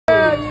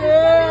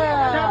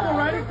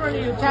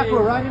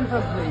Chappell, right in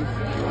front, please.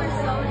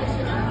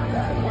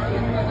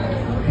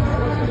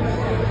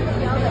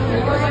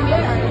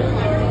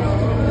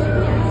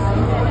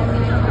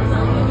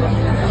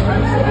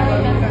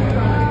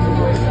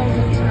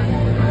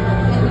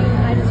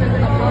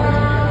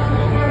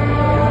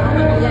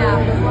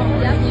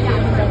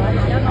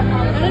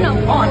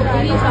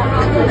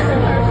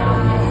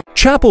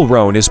 Chappell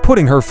Roan is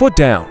putting her foot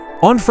down.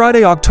 On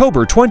Friday,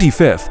 October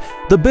 25th,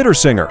 the bitter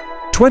singer,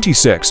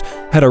 26,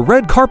 had a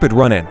red carpet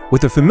run-in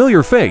with a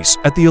familiar face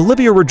at the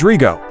Olivia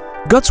Rodrigo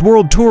Guts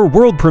World Tour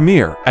world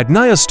premiere at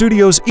Naya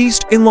Studios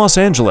East in Los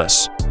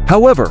Angeles.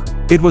 However,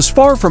 it was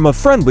far from a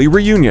friendly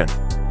reunion.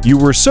 "You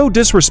were so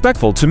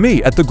disrespectful to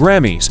me at the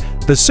Grammys,"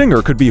 the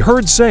singer could be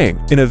heard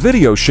saying in a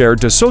video shared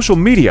to social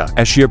media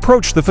as she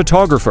approached the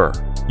photographer.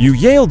 "You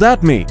yelled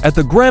at me at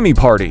the Grammy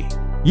party.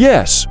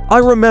 Yes, I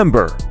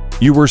remember.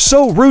 You were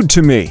so rude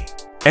to me.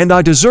 And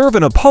I deserve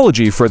an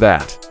apology for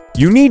that.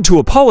 You need to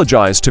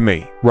apologize to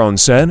me," Roan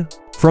said.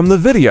 From the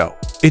video,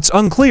 it's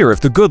unclear if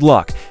the Good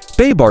Luck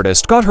Babe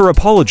artist got her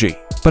apology,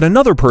 but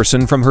another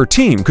person from her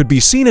team could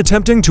be seen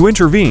attempting to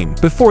intervene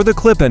before the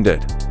clip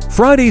ended.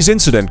 Friday's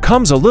incident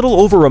comes a little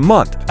over a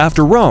month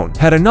after Roan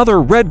had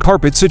another red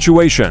carpet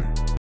situation.